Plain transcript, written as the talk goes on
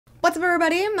What's up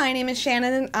everybody, my name is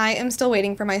Shannon and I am still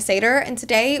waiting for my Satyr, and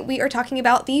today we are talking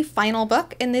about the final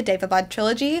book in the Daevabad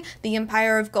Trilogy, The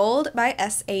Empire of Gold by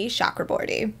S.A.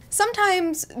 Chakraborty.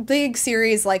 Sometimes big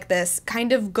series like this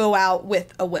kind of go out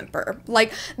with a whimper.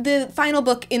 Like, the final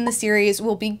book in the series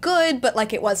will be good, but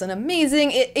like it wasn't amazing.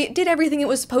 It did everything it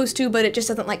was supposed to, but it just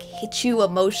doesn't like hit you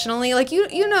emotionally. Like,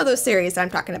 you know those series that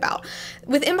I'm talking about.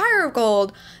 With Empire of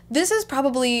Gold, this is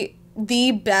probably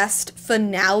the best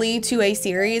finale to a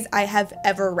series I have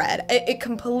ever read. It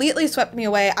completely swept me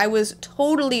away. I was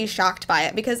totally shocked by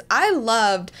it because I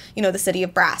loved, the City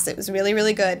of Brass. It was really,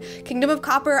 really good. Kingdom of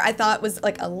Copper I thought was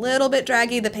like a little bit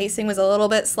draggy. The pacing was a little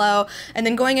bit slow. And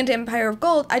then going into Empire of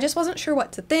Gold, I just wasn't sure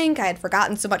what to think. I had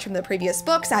forgotten so much from the previous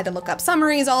books. I had to look up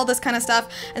summaries, all this kind of stuff.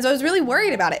 And so I was really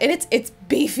worried about it. And it's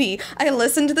beefy. I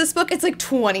listened to this book. It's like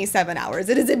 27 hours.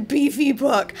 It is a beefy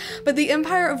book. But the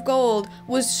Empire of Gold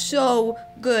was so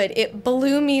good. It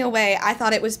blew me away. I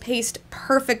thought it was paced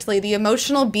perfectly. The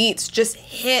emotional beats just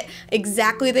hit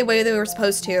exactly the way they were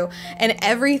supposed to, and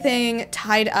everything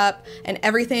tied up and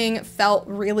everything felt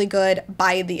really good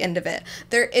by the end of it.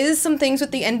 There is some things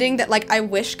with the ending that like I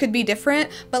wish could be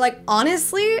different, but like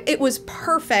honestly, it was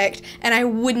perfect and I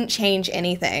wouldn't change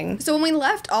anything. So when we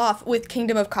left off with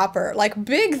Kingdom of Copper, like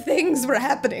big things were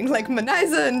happening. Like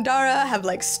Manyza and Dara have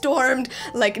like stormed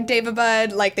like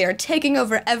Daevabad, like they are taking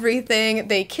over everything.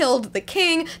 They killed the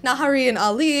king. Nahari and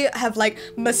Ali have like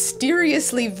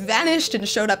mysteriously vanished and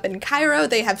showed up in Cairo.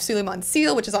 They have Suleiman's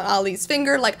seal, which is on Ali's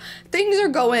finger. Like, things are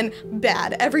going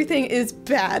bad. Everything is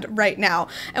bad right now.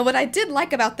 And what I did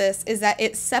like about this is that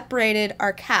it separated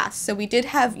our cast. So we did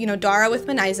have, Dara with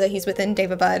Manyza, he's within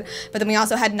Daevabad, but then we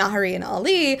also had Nahari and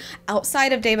Ali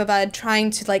outside of Daevabad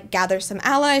trying to like gather some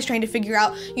allies, trying to figure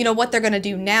out, what they're gonna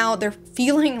do now. They're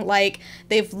feeling like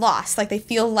they've lost. Like, they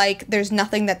feel like there's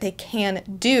nothing that they can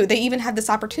do. They even had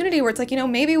this opportunity where it's like,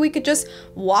 maybe we could just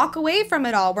walk away from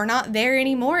it all. We're not there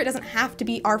anymore. It doesn't have to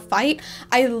be our fight.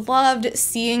 I loved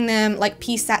seeing them like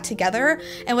piece that together.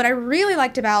 And what I really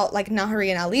liked about like Nahari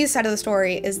and Ali's side of the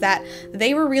story is that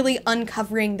they were really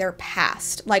uncovering their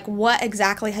past. Like, what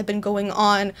exactly had been going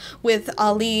on with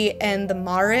Ali and the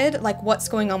Marid, like what's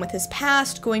going on with his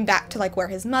past, going back to like where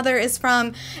his mother is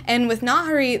from. And with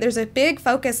Nahari, there's a big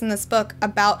focus in this book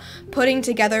about putting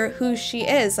together who she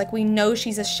is. Like, we know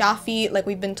she's a Shafi, like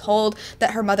we've been told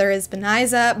that her mother is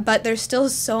Manyza, but there's still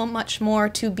so much more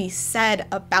to be said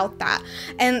about that.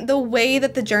 And the way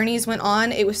that the journeys went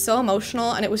on, it was so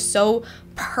emotional and it was so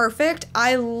perfect.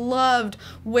 I loved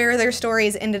where their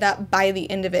stories ended up by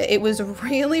the end of it. It was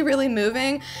really, really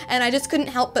moving, and I just couldn't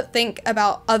help but think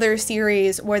about other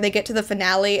series where they get to the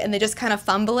finale and they just kind of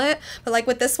fumble it. But like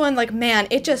with this one, like, man,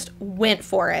 it just went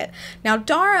for it. Now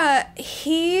Dara,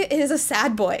 he is a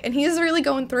sad boy and he is really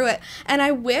going through it, and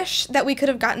I wish that we could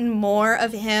have gotten more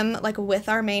of him like with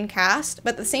our main cast,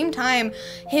 but at the same time,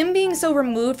 him being so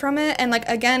removed from it and like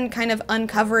again kind of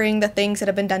uncovering the things that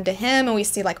have been done to him, and we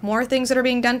see like more things that are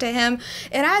being done to him,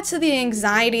 it adds to the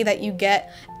anxiety that you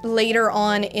get later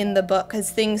on in the book as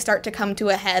things start to come to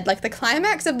a head. Like, the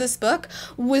climax of this book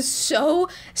was so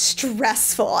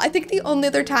stressful. I think the only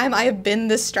other time I have been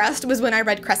this stressed was when I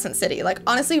read Crescent City. Like,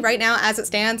 honestly, right now as it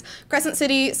stands, Crescent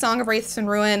City, Song of Wraiths and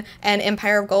Ruin, and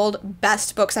Empire of Gold,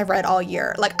 best books I've read all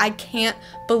year. Like, I can't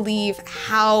believe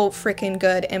how freaking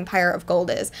good Empire of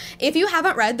Gold is. If you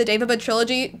haven't read the Daevabad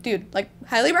Trilogy, dude, like,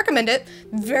 highly recommend it.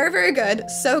 Very, very good.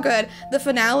 So good. The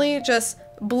finale just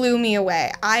blew me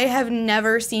away. I have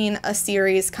never seen a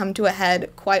series come to a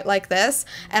head quite like this,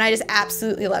 and I just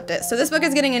absolutely loved it. So this book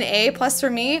is getting an A+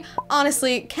 for me.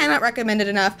 Honestly, cannot recommend it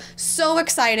enough. So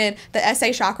excited that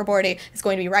S.A. Chakraborty is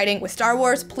going to be writing with Star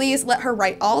Wars. Please let her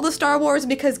write all the Star Wars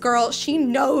because, girl, she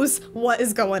knows what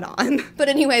is going on. But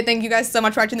anyway, thank you guys so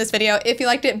much for watching this video. If you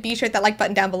liked it, be sure to hit that like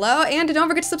button down below, and don't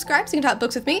forget to subscribe so you can talk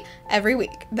books with me every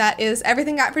week. That is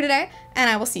everything I got for today, and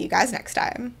I will see you guys next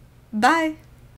time. Bye!